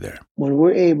quality there? When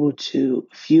we're able to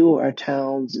fuel our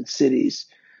towns and cities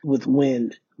with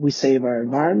wind, we save our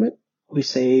environment. We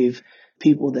save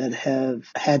people that have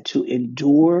had to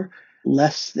endure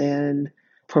less than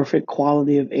perfect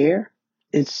quality of air.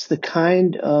 It's the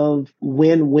kind of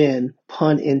win-win,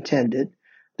 pun intended,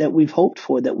 that we've hoped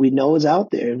for, that we know is out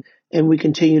there. And we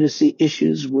continue to see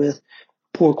issues with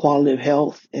poor quality of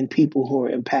health and people who are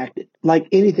impacted. Like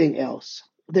anything else,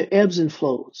 there are ebbs and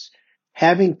flows.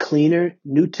 Having cleaner,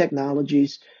 new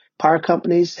technologies, power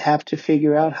companies have to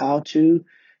figure out how to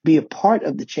be a part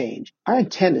of the change. Our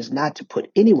intent is not to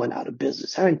put anyone out of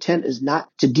business. Our intent is not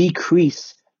to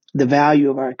decrease the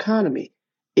value of our economy.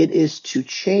 It is to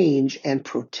change and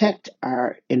protect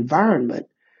our environment.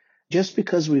 Just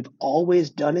because we've always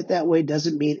done it that way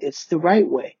doesn't mean it's the right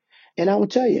way. And I will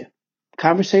tell you,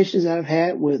 conversations that I've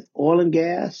had with oil and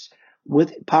gas,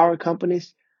 with power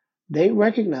companies, they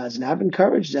recognize, and I've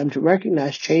encouraged them to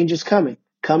recognize change is coming.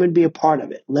 Come and be a part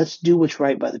of it. Let's do what's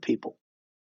right by the people.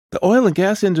 The oil and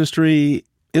gas industry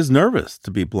is nervous,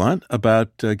 to be blunt,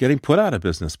 about getting put out of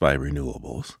business by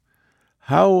renewables.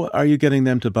 How are you getting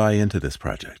them to buy into this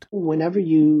project? Whenever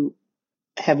you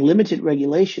have limited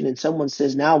regulation and someone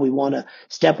says, now we want to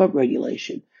step up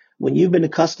regulation, when you've been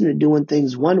accustomed to doing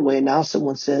things one way, now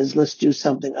someone says, let's do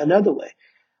something another way.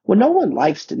 Well, no one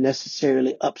likes to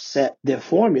necessarily upset their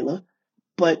formula,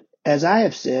 but as I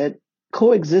have said,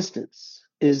 coexistence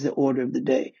is the order of the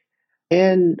day.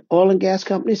 And oil and gas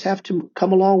companies have to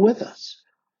come along with us.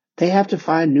 They have to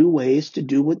find new ways to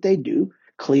do what they do,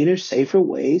 cleaner, safer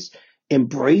ways,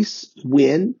 embrace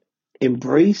wind,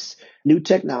 embrace new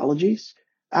technologies.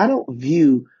 I don't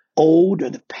view old or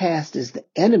the past as the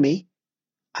enemy.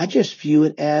 I just view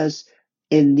it as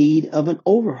in need of an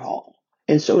overhaul.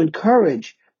 And so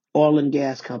encourage oil and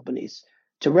gas companies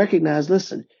to recognize,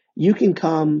 listen, you can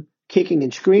come kicking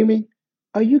and screaming,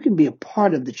 or you can be a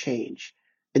part of the change.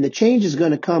 And the change is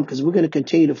going to come because we're going to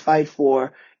continue to fight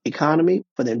for economy,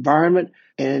 for the environment.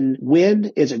 And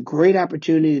wind is a great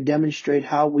opportunity to demonstrate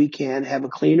how we can have a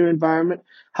cleaner environment,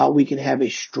 how we can have a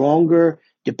stronger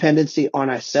dependency on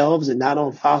ourselves and not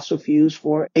on fossil fuels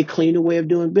for a cleaner way of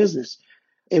doing business.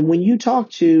 And when you talk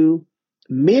to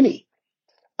many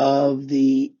of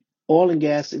the oil and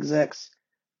gas execs,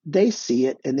 they see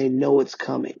it and they know it's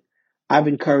coming. I've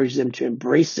encouraged them to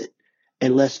embrace it,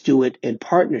 and let's do it in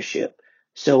partnership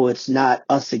so it's not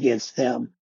us against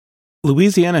them.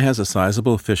 Louisiana has a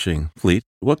sizable fishing fleet.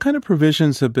 What kind of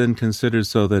provisions have been considered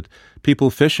so that people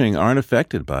fishing aren't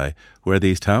affected by where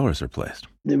these towers are placed?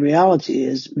 The reality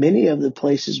is many of the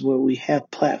places where we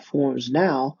have platforms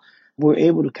now, we're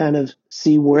able to kind of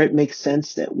see where it makes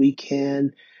sense that we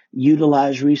can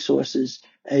utilize resources.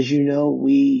 As you know,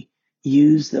 we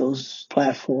use those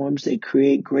platforms. They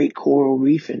create great coral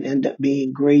reef and end up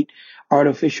being great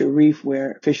artificial reef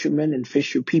where fishermen and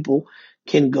fisher people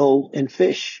can go and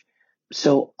fish.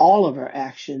 So all of our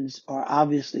actions are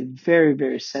obviously very,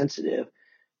 very sensitive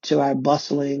to our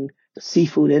bustling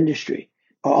seafood industry,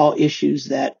 are all issues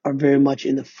that are very much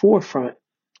in the forefront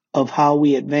of how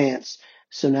we advance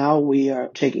So now we are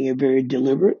taking a very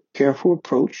deliberate, careful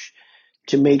approach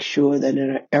to make sure that in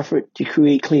an effort to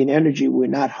create clean energy, we're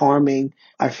not harming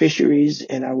our fisheries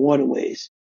and our waterways.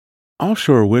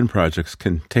 Offshore wind projects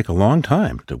can take a long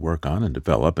time to work on and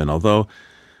develop, and although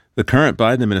the current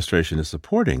Biden administration is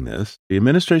supporting this, the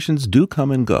administrations do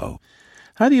come and go.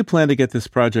 How do you plan to get this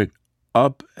project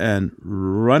up and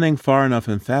running far enough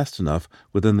and fast enough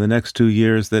within the next 2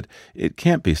 years that it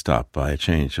can't be stopped by a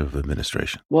change of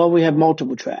administration? Well, we have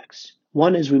multiple tracks.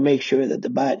 One is we make sure that the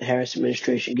Biden-Harris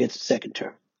administration gets a second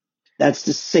term. That's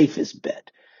the safest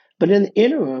bet. But in the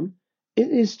interim, it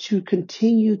is to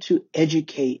continue to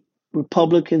educate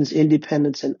Republicans,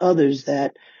 independents, and others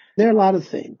that there are a lot of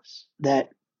things that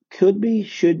could be,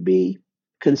 should be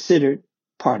considered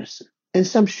partisan, and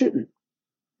some shouldn't.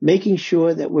 Making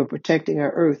sure that we're protecting our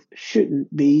earth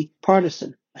shouldn't be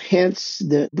partisan. Hence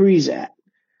the BREEZE Act,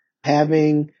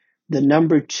 having the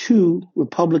number 2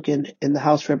 Republican in the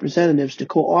House of Representatives to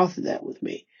co-author that with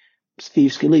me,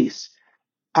 Steve Scalise.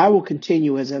 I will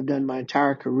continue, as I've done my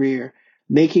entire career,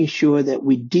 making sure that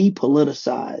we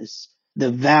depoliticize the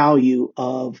value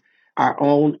of our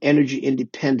own energy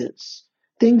independence.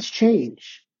 Things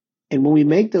change. And when we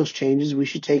make those changes, we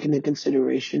should take into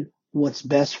consideration what's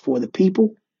best for the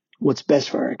people, what's best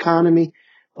for our economy,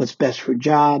 what's best for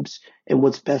jobs, and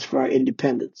what's best for our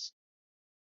independence.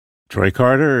 Troy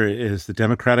Carter is the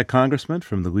Democratic congressman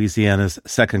from Louisiana's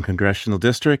 2nd Congressional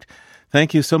District.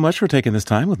 Thank you so much for taking this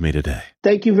time with me today.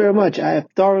 Thank you very much. I have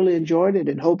thoroughly enjoyed it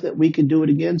and hope that we can do it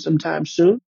again sometime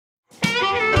soon.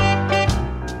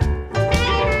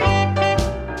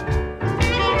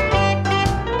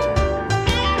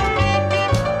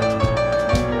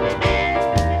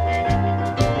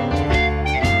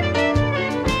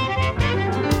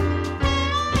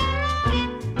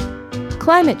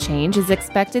 Climate change is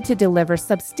expected to deliver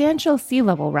substantial sea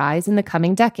level rise in the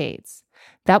coming decades.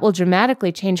 That will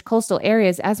dramatically change coastal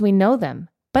areas as we know them.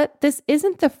 But this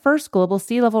isn't the first global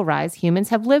sea level rise humans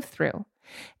have lived through.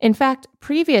 In fact,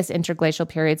 previous interglacial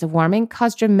periods of warming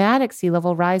caused dramatic sea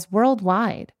level rise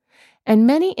worldwide. And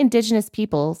many indigenous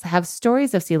peoples have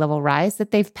stories of sea level rise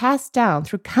that they've passed down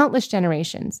through countless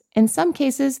generations. In some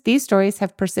cases, these stories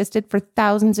have persisted for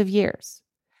thousands of years.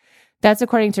 That's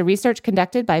according to research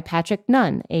conducted by Patrick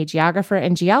Nunn, a geographer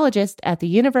and geologist at the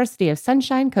University of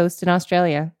Sunshine Coast in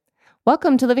Australia.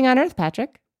 Welcome to Living on Earth,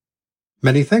 Patrick.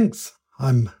 Many thanks.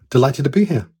 I'm delighted to be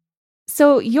here.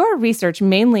 So your research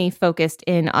mainly focused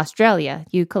in Australia.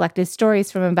 You collected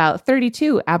stories from about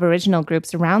 32 Aboriginal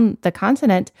groups around the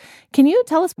continent. Can you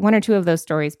tell us one or two of those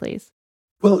stories, please?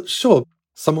 Well, sure.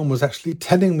 Someone was actually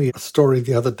telling me a story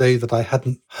the other day that I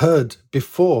hadn't heard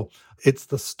before. It's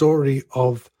the story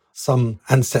of some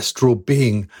ancestral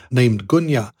being named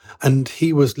Gunya, and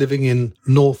he was living in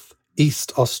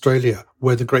northeast Australia,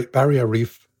 where the Great Barrier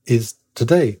Reef is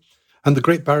today. And the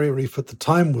Great Barrier Reef at the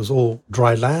time was all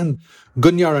dry land.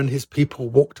 Gunya and his people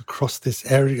walked across this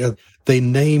area. They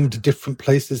named different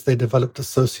places. They developed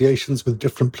associations with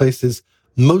different places,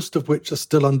 most of which are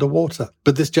still underwater.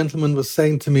 But this gentleman was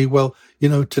saying to me, well,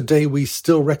 today we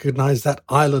still recognize that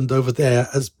island over there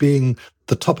as being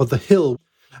the top of the hill.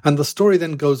 And the story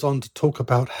then goes on to talk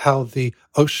about how the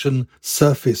ocean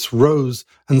surface rose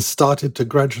and started to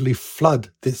gradually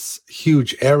flood this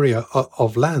huge area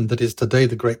of land that is today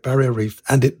the Great Barrier Reef.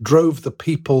 And it drove the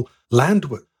people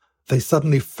landward. They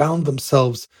suddenly found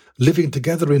themselves living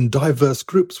together in diverse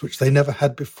groups, which they never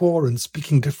had before, and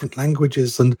speaking different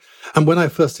languages. And when I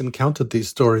first encountered these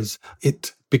stories,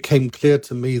 it became clear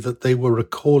to me that they were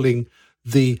recalling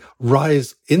the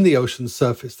rise in the ocean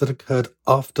surface that occurred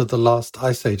after the last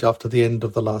ice age, after the end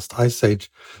of the last ice age.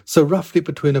 So roughly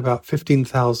between about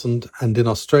 15,000 and in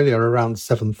Australia around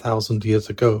 7,000 years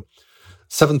ago.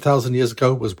 7,000 years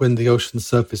ago was when the ocean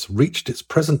surface reached its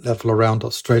present level around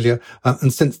Australia,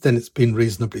 and since then it's been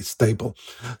reasonably stable.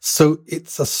 So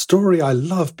it's a story I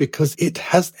love because it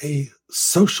has a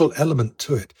social element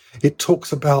to it. It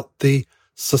talks about the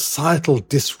societal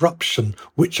disruption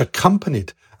which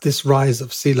accompanied this rise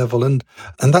of sea level, and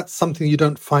that's something you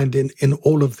don't find in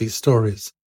all of these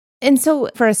stories. And so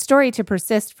for a story to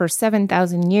persist for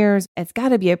 7,000 years, it's got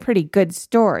to be a pretty good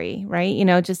story, right?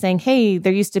 Just saying, hey,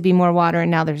 there used to be more water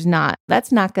and now there's not.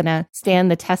 That's not going to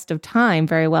stand the test of time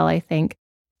very well, I think.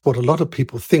 What a lot of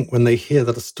people think when they hear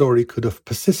that a story could have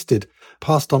persisted,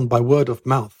 passed on by word of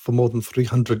mouth for more than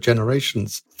 300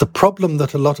 generations. The problem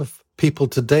that a lot of people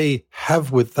today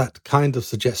have with that kind of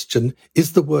suggestion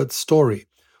is the word story.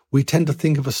 We tend to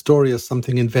think of a story as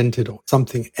something invented or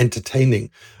something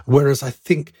entertaining. Whereas I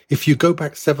think if you go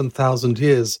back 7,000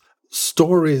 years,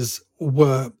 stories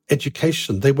were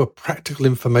education. They were practical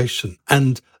information.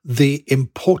 And the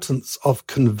importance of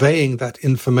conveying that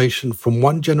information from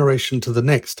one generation to the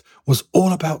next was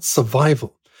all about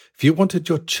survival. If you wanted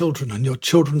your children and your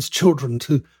children's children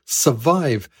to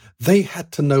survive, they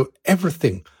had to know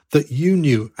everything that you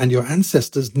knew and your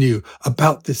ancestors knew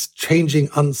about this changing,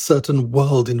 uncertain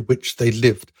world in which they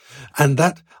lived. And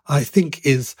that, I think,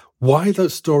 is why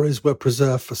those stories were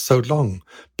preserved for so long,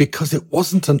 because it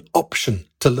wasn't an option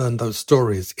to learn those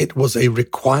stories. It was a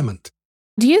requirement.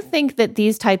 Do you think that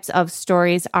these types of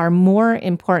stories are more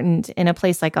important in a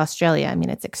place like Australia? I mean,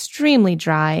 it's extremely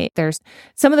dry. There's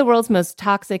some of the world's most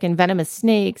toxic and venomous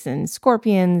snakes and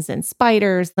scorpions and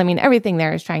spiders. I mean, everything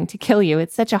there is trying to kill you.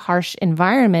 It's such a harsh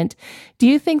environment. Do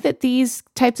you think that these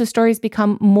types of stories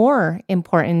become more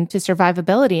important to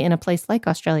survivability in a place like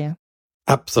Australia?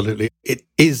 Absolutely. It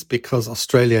is because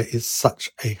Australia is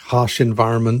such a harsh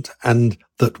environment and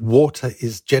that water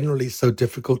is generally so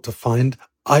difficult to find.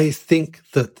 I think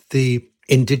that the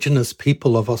indigenous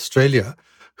people of Australia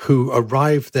who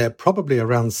arrived there probably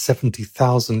around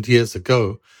 70,000 years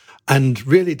ago and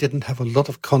really didn't have a lot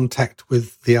of contact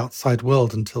with the outside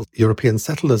world until European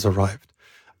settlers arrived,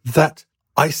 that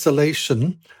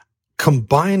isolation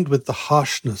combined with the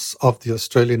harshness of the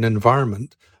Australian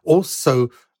environment also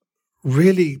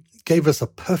really gave us a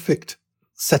perfect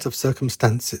set of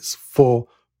circumstances for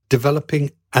developing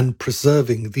and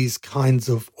preserving these kinds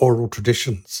of oral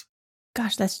traditions.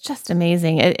 Gosh, that's just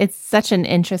amazing. It's such an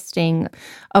interesting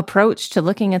approach to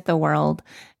looking at the world.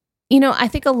 You know, I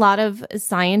think a lot of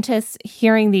scientists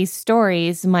hearing these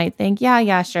stories might think,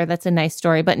 yeah, sure, that's a nice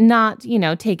story, but not,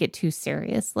 take it too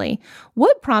seriously.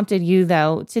 What prompted you,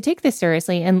 though, to take this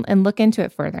seriously and look into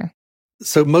it further?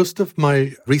 So most of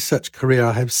my research career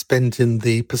I have spent in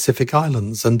the Pacific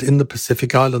Islands, and in the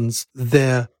Pacific Islands,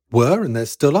 there were, and there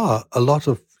still are, a lot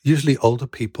of usually older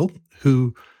people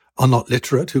who are not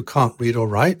literate, who can't read or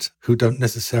write, who don't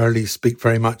necessarily speak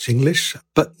very much English,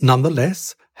 but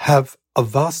nonetheless have a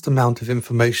vast amount of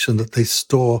information that they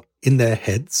store in their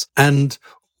heads. And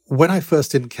when I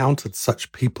first encountered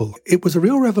such people, it was a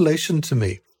real revelation to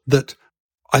me that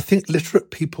I think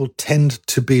literate people tend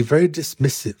to be very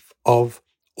dismissive of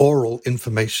oral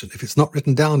information. If it's not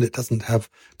written down, it doesn't have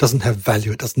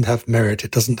value, it doesn't have merit,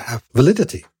 it doesn't have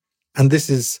validity. And this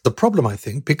is the problem, I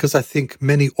think, because I think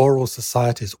many oral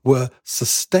societies were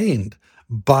sustained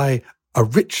by a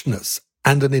richness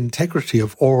and an integrity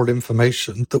of oral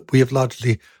information that we have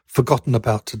largely forgotten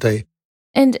about today.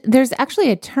 And there's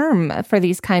actually a term for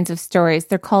these kinds of stories.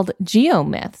 They're called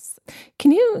geomyths.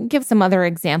 Can you give some other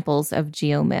examples of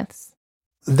geomyths?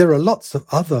 There are lots of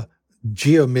other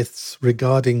geomyths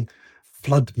regarding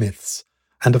flood myths.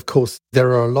 And of course,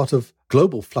 there are a lot of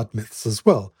global flood myths as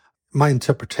well. My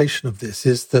interpretation of this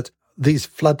is that these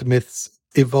flood myths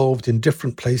evolved in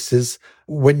different places.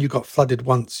 When you got flooded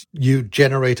once, you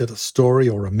generated a story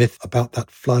or a myth about that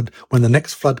flood. When the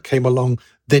next flood came along,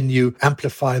 then you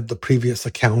amplified the previous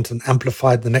account and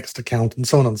amplified the next account and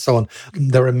so on and so on.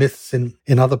 There are myths in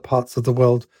other parts of the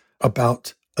world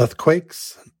about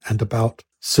earthquakes and about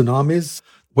tsunamis.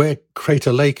 Where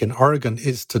Crater Lake in Oregon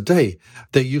is today,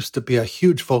 there used to be a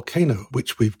huge volcano,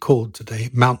 which we've called today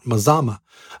Mount Mazama.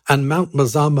 And Mount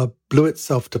Mazama blew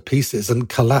itself to pieces and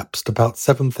collapsed about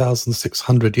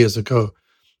 7,600 years ago.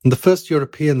 And the first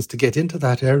Europeans to get into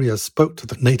that area spoke to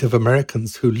the Native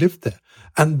Americans who lived there.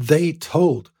 And they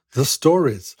told the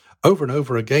stories over and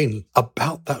over again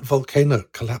about that volcano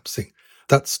collapsing.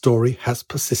 That story has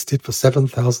persisted for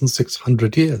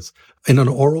 7,600 years in an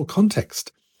oral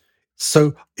context.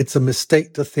 So it's a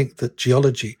mistake to think that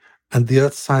geology and the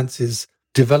earth sciences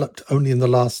developed only in the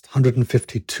last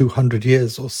 150, 200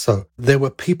 years or so. There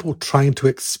were people trying to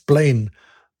explain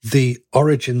the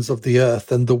origins of the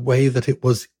earth and the way that it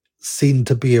was seen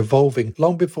to be evolving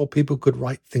long before people could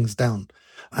write things down.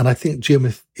 And I think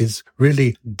geomyth is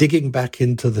really digging back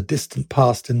into the distant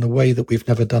past in the way that we've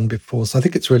never done before. So I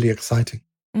think it's really exciting.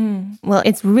 Well,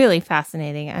 it's really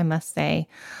fascinating, I must say.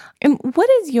 And what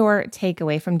is your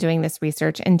takeaway from doing this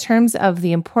research in terms of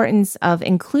the importance of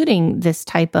including this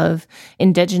type of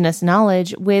indigenous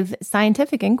knowledge with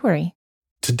scientific inquiry?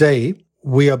 Today,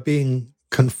 we are being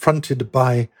confronted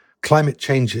by climate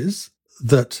changes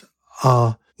that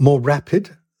are more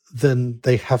rapid than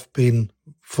they have been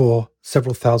for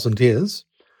several thousand years.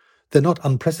 They're not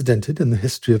unprecedented in the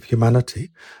history of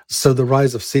humanity. So the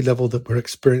rise of sea level that we're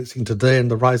experiencing today and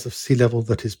the rise of sea level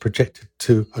that is projected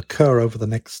to occur over the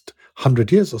next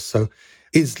 100 years or so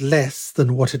is less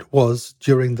than what it was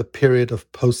during the period of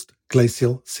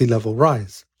post-glacial sea level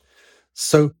rise.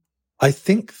 So I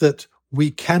think that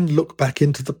we can look back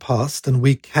into the past and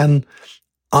we can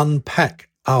unpack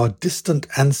our distant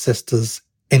ancestors'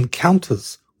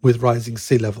 encounters with rising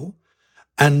sea level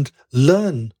and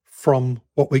learn from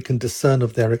what we can discern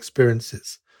of their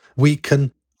experiences. We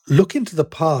can look into the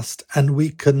past and we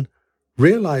can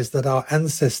realize that our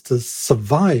ancestors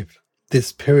survived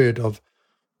this period of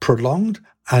prolonged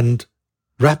and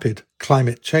rapid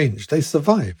climate change. They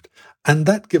survived. And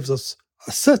that gives us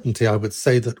a certainty, I would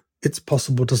say, that it's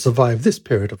possible to survive this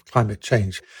period of climate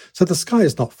change. So the sky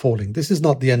is not falling. This is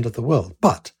not the end of the world.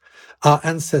 But our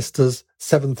ancestors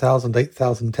 7,000,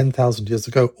 8,000, 10,000 years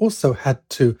ago also had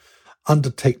to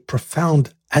undertake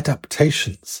profound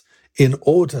adaptations in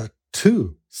order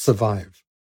to survive.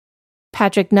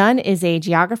 Patrick Nunn is a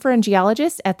geographer and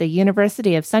geologist at the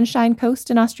University of Sunshine Coast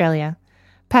in Australia.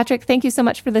 Patrick, thank you so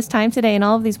much for this time today and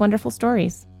all of these wonderful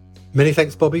stories. Many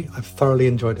thanks, Bobby. I've thoroughly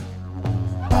enjoyed it.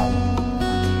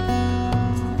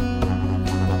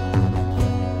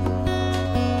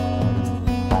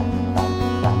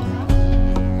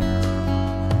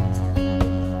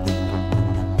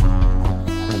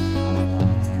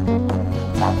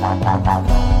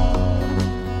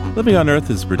 Living on Earth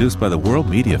is produced by the World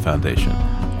Media Foundation.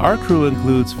 Our crew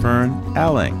includes Fern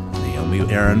Alling, Naomi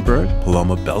Ehrenberg,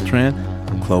 Paloma Beltran,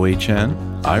 Chloe Chen,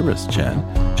 Iris Chen,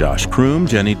 Josh Kroom,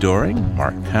 Jenny Doring,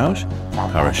 Mark Kausch,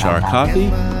 Parashar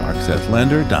Kafi, Mark Seth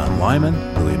Lender, Don Lyman,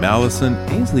 Louis Mallison,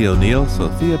 Ainsley O'Neill,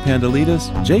 Sophia Pandelides,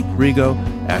 Jake Rigo,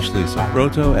 Ashley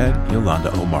Sofroto, and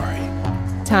Yolanda Omari.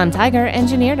 Tom Tiger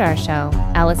engineered our show.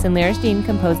 Allison Lierstein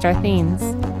composed our themes.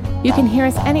 You can hear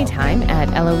us anytime at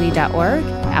LOE.org,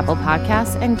 Apple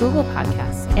Podcasts, and Google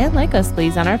Podcasts. And like us,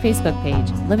 please, on our Facebook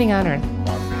page, Living on Earth.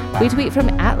 We tweet from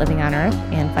 @LivingOnEarth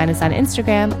and find us on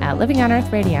Instagram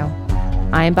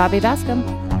 @LivingOnEarthRadio. I'm Bobby Bascom.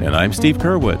 And I'm Steve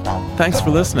Curwood. Thanks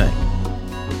for listening.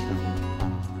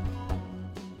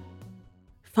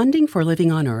 Funding for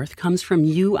Living on Earth comes from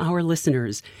you, our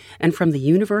listeners, and from the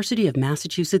University of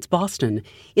Massachusetts, Boston,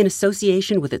 in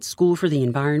association with its School for the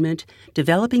Environment,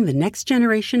 developing the next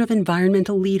generation of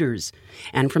environmental leaders,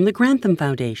 and from the Grantham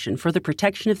Foundation for the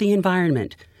Protection of the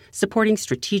Environment, supporting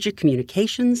strategic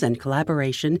communications and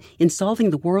collaboration in solving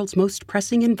the world's most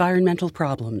pressing environmental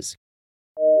problems.